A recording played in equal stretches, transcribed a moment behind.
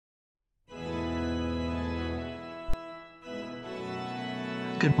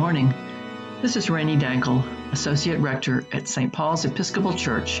Good morning. This is Rainey Dankel, Associate Rector at St. Paul's Episcopal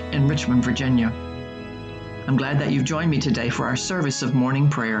Church in Richmond, Virginia. I'm glad that you've joined me today for our service of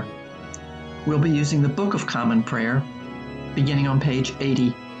morning prayer. We'll be using the Book of Common Prayer, beginning on page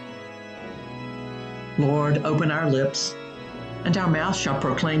 80. Lord, open our lips, and our mouth shall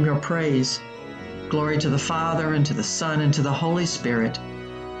proclaim your praise. Glory to the Father, and to the Son, and to the Holy Spirit,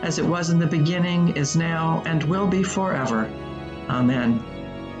 as it was in the beginning, is now, and will be forever. Amen.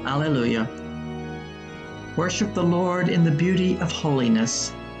 Alleluia. Worship the Lord in the beauty of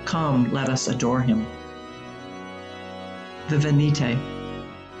holiness. Come, let us adore him. The Venite.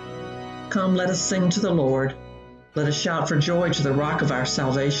 Come, let us sing to the Lord. Let us shout for joy to the rock of our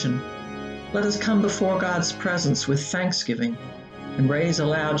salvation. Let us come before God's presence with thanksgiving and raise a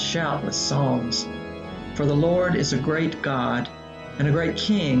loud shout with psalms. For the Lord is a great God and a great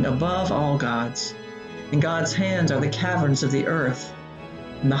King above all gods. In God's hands are the caverns of the earth,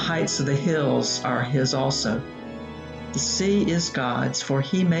 and the heights of the hills are his also. The sea is God's, for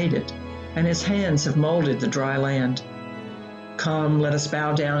he made it, and his hands have molded the dry land. Come, let us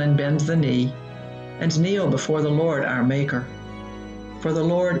bow down and bend the knee, and kneel before the Lord our Maker. For the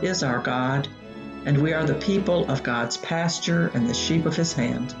Lord is our God, and we are the people of God's pasture and the sheep of his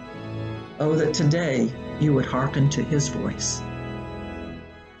hand. Oh, that today you would hearken to his voice.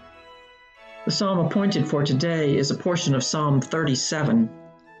 The psalm appointed for today is a portion of Psalm 37,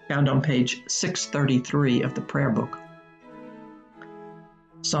 found on page 633 of the prayer book.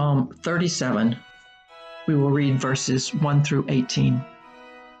 Psalm 37, we will read verses 1 through 18.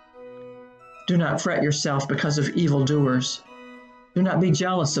 Do not fret yourself because of evildoers. Do not be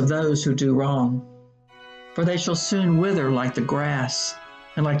jealous of those who do wrong, for they shall soon wither like the grass,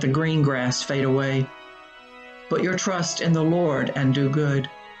 and like the green grass fade away. Put your trust in the Lord and do good.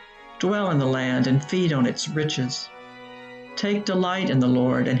 Dwell in the land and feed on its riches. Take delight in the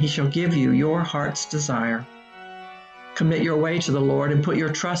Lord, and he shall give you your heart's desire. Commit your way to the Lord and put your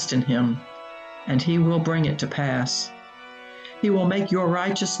trust in him, and he will bring it to pass. He will make your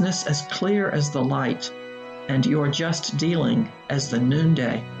righteousness as clear as the light, and your just dealing as the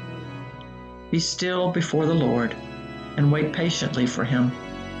noonday. Be still before the Lord, and wait patiently for him.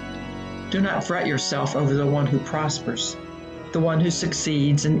 Do not fret yourself over the one who prospers, the one who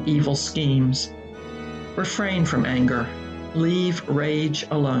succeeds in evil schemes. Refrain from anger. Leave rage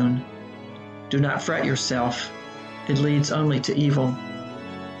alone. Do not fret yourself. It leads only to evil.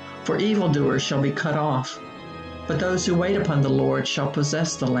 For evildoers shall be cut off, but those who wait upon the Lord shall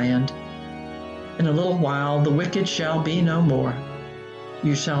possess the land. In a little while the wicked shall be no more.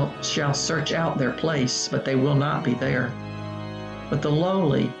 You shall search out their place, but they will not be there. But the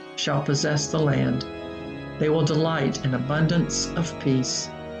lowly shall possess the land. They will delight in abundance of peace.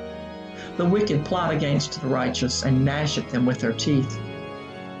 The wicked plot against the righteous and gnash at them with their teeth.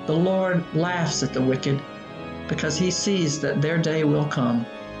 The Lord laughs at the wicked, because he sees that their day will come.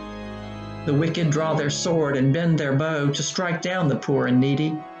 The wicked draw their sword and bend their bow to strike down the poor and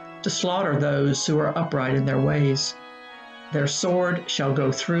needy, to slaughter those who are upright in their ways. Their sword shall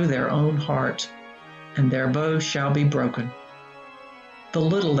go through their own heart, and their bow shall be broken. The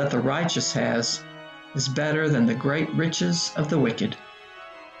little that the righteous has is better than the great riches of the wicked.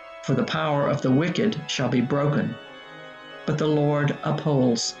 For the power of the wicked shall be broken, but the Lord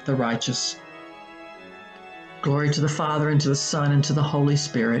upholds the righteous. Glory to the Father, and to the Son, and to the Holy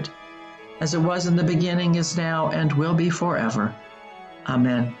Spirit, as it was in the beginning, is now, and will be forever.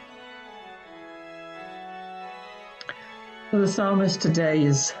 Amen. So the psalmist today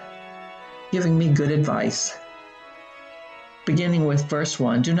is giving me good advice. Beginning with verse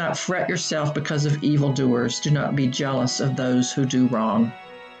 1, do not fret yourself because of evildoers. Do not be jealous of those who do wrong.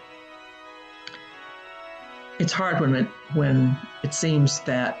 It's hard when it seems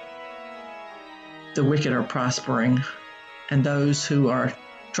that the wicked are prospering and those who are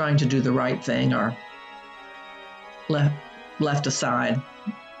trying to do the right thing are left aside,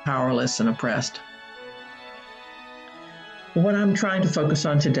 powerless and oppressed. What I'm trying to focus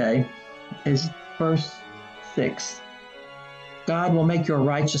on today is verse 6. God will make your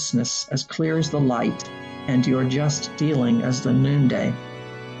righteousness as clear as the light, and your just dealing as the noonday.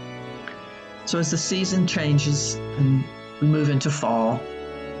 So as the season changes and we move into fall,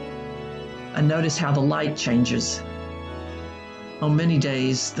 I notice how the light changes. On many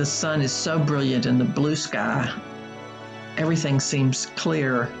days, the sun is so brilliant in the blue sky, everything seems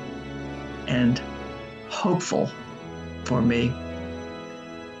clear and hopeful for me.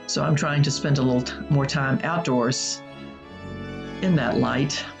 So I'm trying to spend a little more time outdoors in that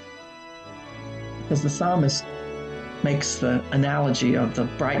light, because the psalmist makes the analogy of the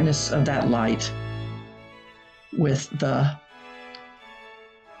brightness of that light with the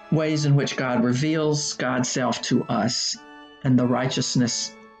ways in which God reveals God's self to us and the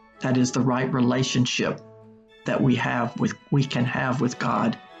righteousness, that is the right relationship that we can have with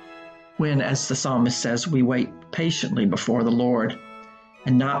God when, as the psalmist says, we wait patiently before the Lord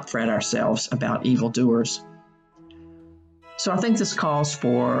and not fret ourselves about evildoers. So I think this calls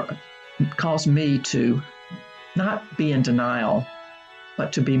me to not be in denial,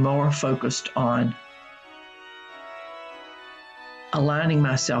 but to be more focused on aligning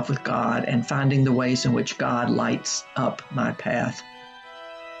myself with God and finding the ways in which God lights up my path,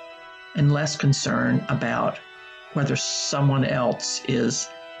 and less concern about whether someone else is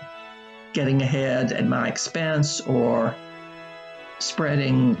getting ahead at my expense or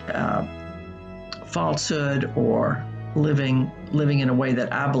spreading falsehood or living in a way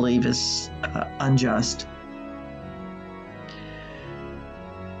that I believe is unjust.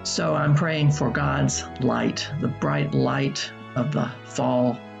 So I'm praying for God's light, the bright light of the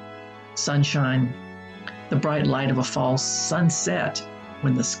fall sunshine, the bright light of a fall sunset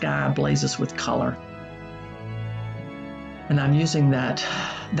when the sky blazes with color. And I'm using that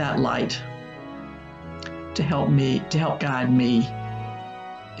light to help guide me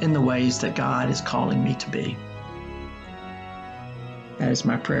in the ways that God is calling me to be. That is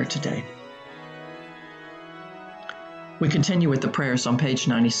my prayer today. We continue with the prayers on page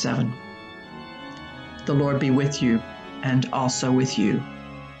 97. The Lord be with you and also with you.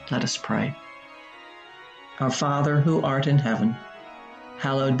 Let us pray. Our Father, who art in heaven,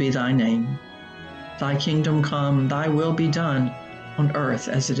 hallowed be thy name. Thy kingdom come, thy will be done on earth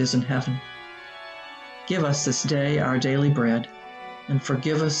as it is in heaven. Give us this day our daily bread, and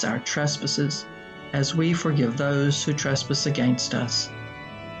forgive us our trespasses, as we forgive those who trespass against us.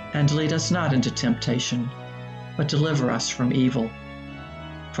 And lead us not into temptation, but deliver us from evil.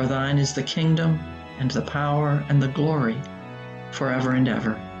 For thine is the kingdom, and the power, and the glory, forever and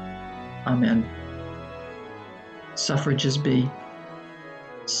ever. Amen. Suffrages B.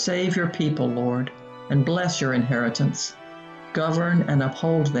 Save your people, Lord, and bless your inheritance. Govern and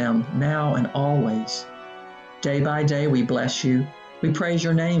uphold them now and always. Day by day we bless you. We praise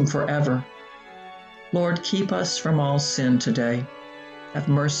your name forever. Lord, keep us from all sin today. Have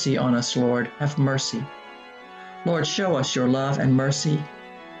mercy on us, Lord. Have mercy. Lord, show us your love and mercy,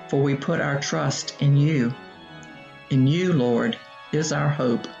 for we put our trust in you. In you, Lord, is our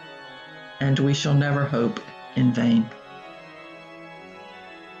hope, and we shall never hope in vain.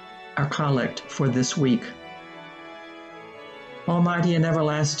 Our collect for this week. Almighty and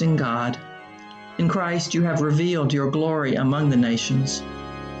everlasting God, in Christ you have revealed your glory among the nations.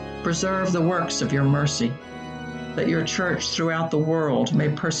 Preserve the works of your mercy, that your church throughout the world may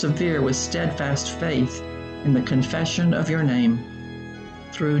persevere with steadfast faith in the confession of your name.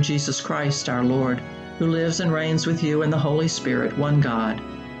 Through Jesus Christ our Lord, who lives and reigns with you in the Holy Spirit, one God,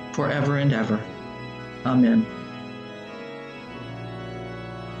 forever and ever. Amen.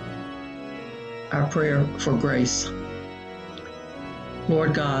 Our prayer for grace.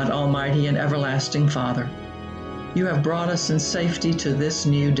 Lord God, Almighty and everlasting Father, you have brought us in safety to this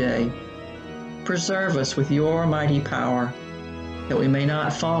new day. Preserve us with your mighty power, that we may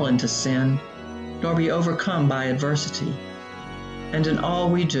not fall into sin, nor be overcome by adversity. And in all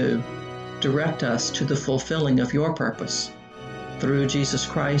we do, direct us to the fulfilling of your purpose. Through Jesus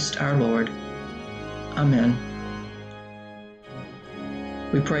Christ our Lord. Amen.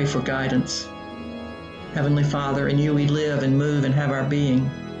 We pray for guidance. Heavenly Father, in you we live and move and have our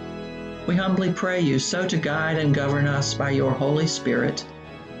being. We humbly pray you so to guide and govern us by your Holy Spirit,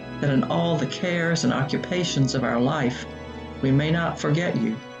 that in all the cares and occupations of our life we may not forget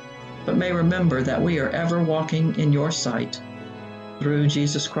you, but may remember that we are ever walking in your sight. Through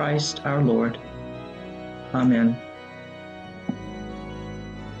Jesus Christ our Lord. Amen.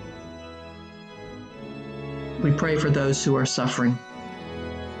 We pray for those who are suffering.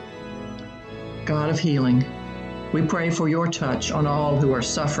 God of healing, we pray for your touch on all who are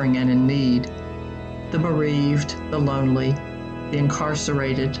suffering and in need, the bereaved, the lonely, the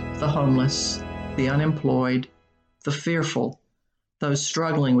incarcerated, the homeless, the unemployed, the fearful, those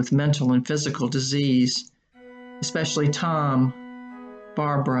struggling with mental and physical disease, especially Tom,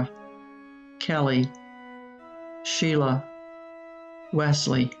 Barbara, Kelly, Sheila,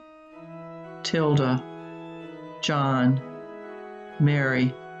 Wesley, Tilda, John,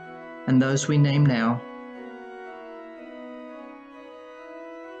 Mary, and those we name now.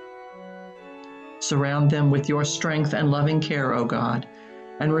 Surround them with your strength and loving care, O God,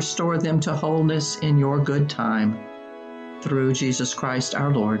 and restore them to wholeness in your good time. Through Jesus Christ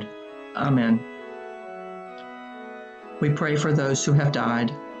our Lord. Amen. We pray for those who have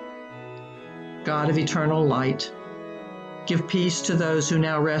died. God of eternal light, Give peace to those who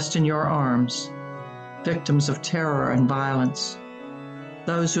now rest in your arms, victims of terror and violence,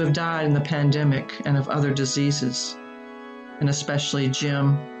 those who have died in the pandemic and of other diseases, and especially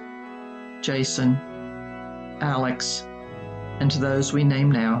Jim, Jason, Alex, and to those we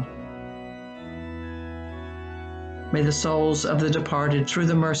name now. May the souls of the departed, through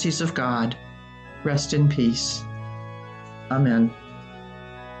the mercies of God, rest in peace. Amen.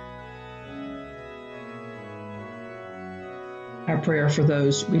 Our prayer for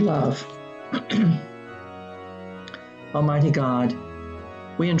those we love. Almighty God,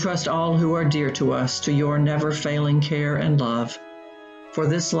 we entrust all who are dear to us to your never-failing care and love for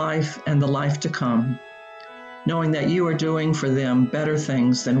this life and the life to come, knowing that you are doing for them better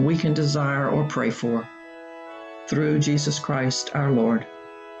things than we can desire or pray for. Through Jesus Christ our Lord.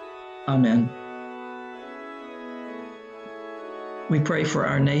 Amen. We pray for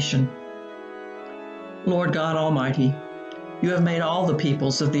our nation. Lord God Almighty, you have made all the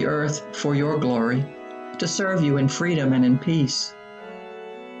peoples of the earth for your glory, to serve you in freedom and in peace.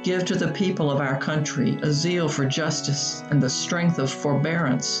 Give to the people of our country a zeal for justice and the strength of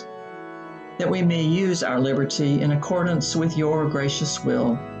forbearance, that we may use our liberty in accordance with your gracious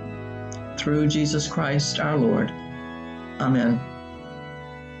will. Through Jesus Christ our Lord. Amen.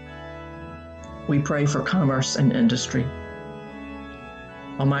 We pray for commerce and industry.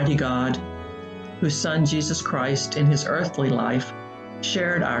 Almighty God, whose Son Jesus Christ in his earthly life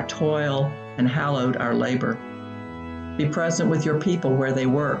shared our toil and hallowed our labor, be present with your people where they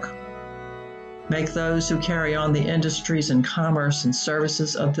work. Make those who carry on the industries and commerce and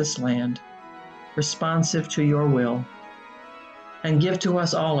services of this land responsive to your will, and give to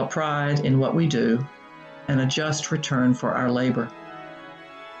us all a pride in what we do and a just return for our labor.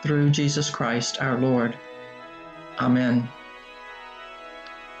 Through Jesus Christ our Lord. Amen.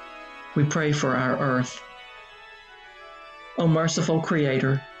 We pray for our earth. O merciful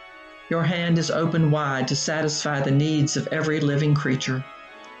Creator, your hand is open wide to satisfy the needs of every living creature.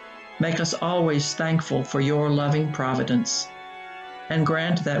 Make us always thankful for your loving providence, and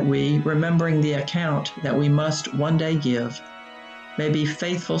grant that we, remembering the account that we must one day give, may be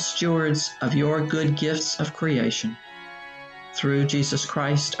faithful stewards of your good gifts of creation. Through Jesus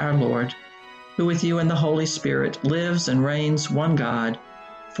Christ our Lord, who with you and the Holy Spirit lives and reigns one God,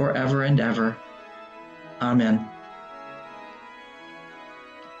 forever and ever. Amen.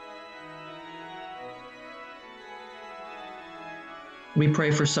 We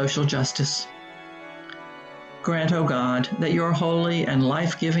pray for social justice. Grant, O God, that your holy and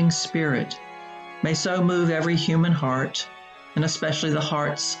life-giving Spirit may so move every human heart, and especially the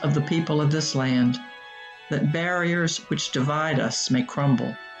hearts of the people of this land, that barriers which divide us may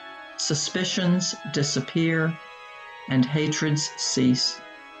crumble, suspicions disappear, and hatreds cease.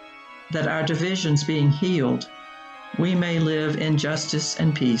 That our divisions being healed, we may live in justice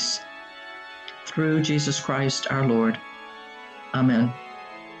and peace. Through Jesus Christ our Lord. Amen.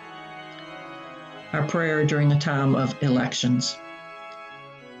 Our prayer during a time of elections.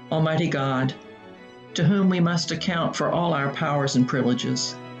 Almighty God, to whom we must account for all our powers and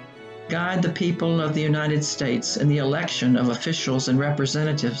privileges, guide the people of the United States in the election of officials and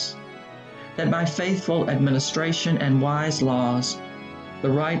representatives, that by faithful administration and wise laws, the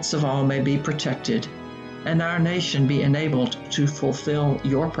rights of all may be protected, and our nation be enabled to fulfill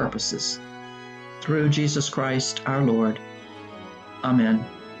your purposes. Through Jesus Christ our Lord. Amen.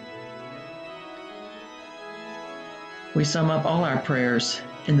 We sum up all our prayers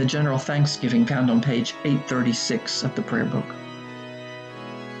in the general thanksgiving found on page 836 of the prayer book.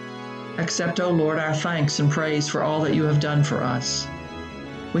 Accept, O Lord, our thanks and praise for all that you have done for us.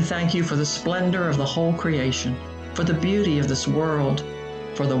 We thank you for the splendor of the whole creation, for the beauty of this world,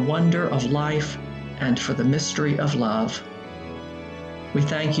 for the wonder of life, and for the mystery of love. We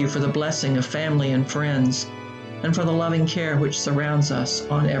thank you for the blessing of family and friends, and for the loving care which surrounds us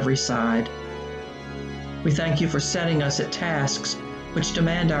on every side. We thank you for setting us at tasks which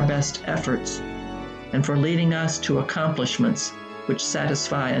demand our best efforts, and for leading us to accomplishments which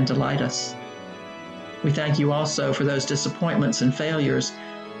satisfy and delight us. We thank you also for those disappointments and failures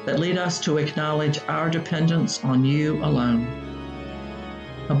that lead us to acknowledge our dependence on you alone.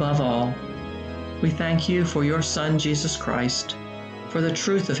 Above all, we thank you for your Son, Jesus Christ, for the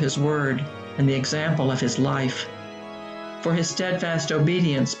truth of his word and the example of his life, for his steadfast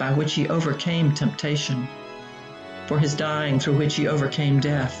obedience by which he overcame temptation, for his dying through which he overcame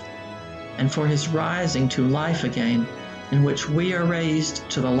death, and for his rising to life again, in which we are raised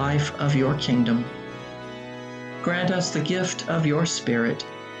to the life of your kingdom. Grant us the gift of your Spirit,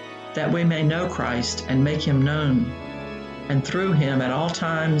 that we may know Christ and make him known, and through him at all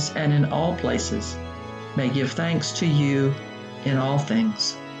times and in all places may give thanks to you in all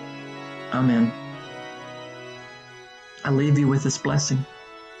things. Amen. I leave you with this blessing.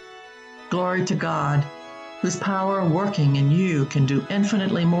 Glory to God, whose power working in you can do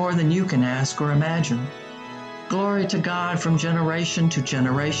infinitely more than you can ask or imagine. Glory to God from generation to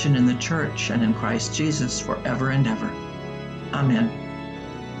generation in the church and in Christ Jesus forever and ever. Amen.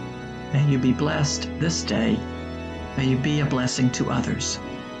 May you be blessed this day. May you be a blessing to others.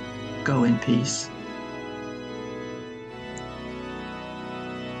 Go in peace.